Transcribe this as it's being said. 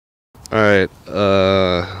Alright,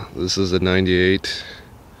 this is a 98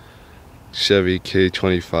 Chevy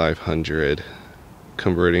K2500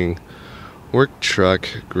 converting work truck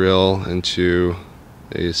grill into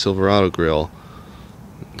a Silverado grill.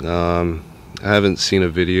 I haven't seen a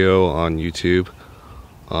video on YouTube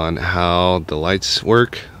on how the lights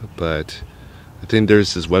work, but I think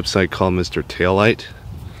there's this website called Mr. Taillight,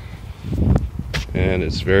 and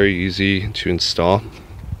it's very easy to install.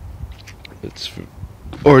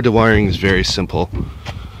 The wiring is very simple.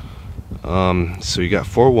 So you got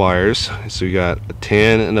 4 wires. So you got a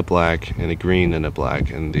tan and a black and a green and a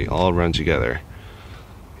black, and they all run together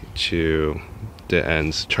to the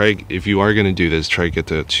ends. If you are going to do this, try to get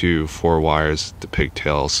the 4 wires, the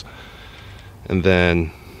pigtails. And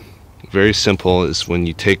then, very simple, is when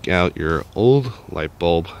you take out your old light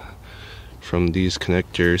bulb from these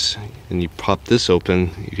connectors and you pop this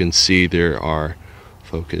open, you can see there are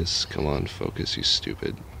focus, come on, focus, you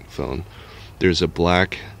stupid phone. There's a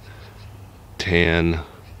black, tan,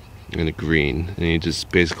 and a green, and you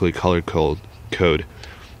just basically color code,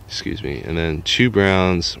 excuse me, and then 2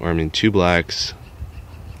 browns, or I mean 2 blacks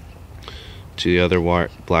to the other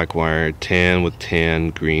black wire, tan with tan,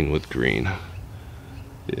 green with green.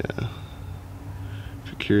 Yeah, if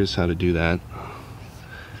you're curious how to do that.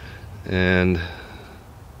 And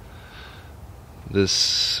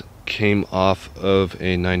this came off of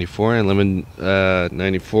a 94 and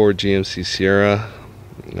 94 GMC Sierra.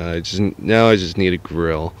 Now I just need a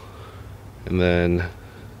grill, and then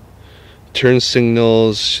turn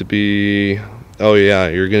signals should be, oh yeah,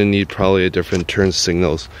 you're gonna need probably a different turn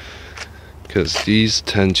signals because these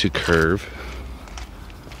tend to curve.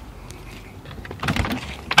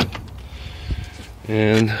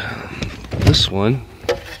 And this one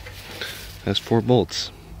has 4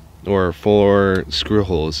 bolts, or 4 screw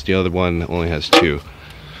holes. The other one only has 2.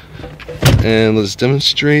 And let's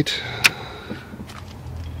demonstrate.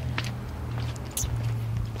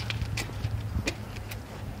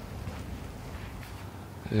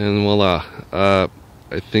 And voila.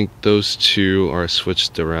 I think those 2 are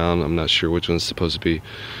switched around. I'm not sure which one's supposed to be,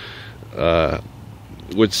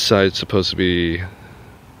 which side's supposed to be,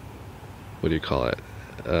 what do you call it?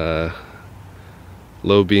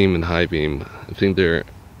 Low beam and high beam. I think they're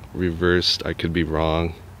reversed. I could be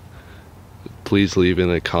wrong. Please leave in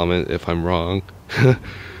a comment if I'm wrong.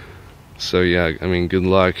 So yeah, I mean, good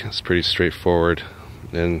luck. It's pretty straightforward,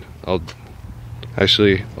 and I'll show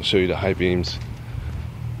you the high beams.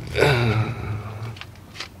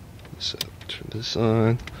 So turn this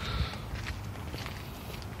on.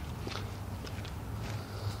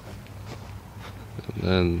 And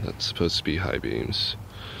then that's supposed to be high beams.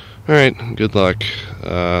 Alright, good luck.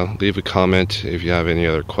 Leave a comment if you have any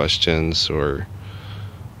other questions or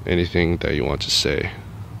anything that you want to say.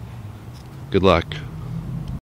 Good luck.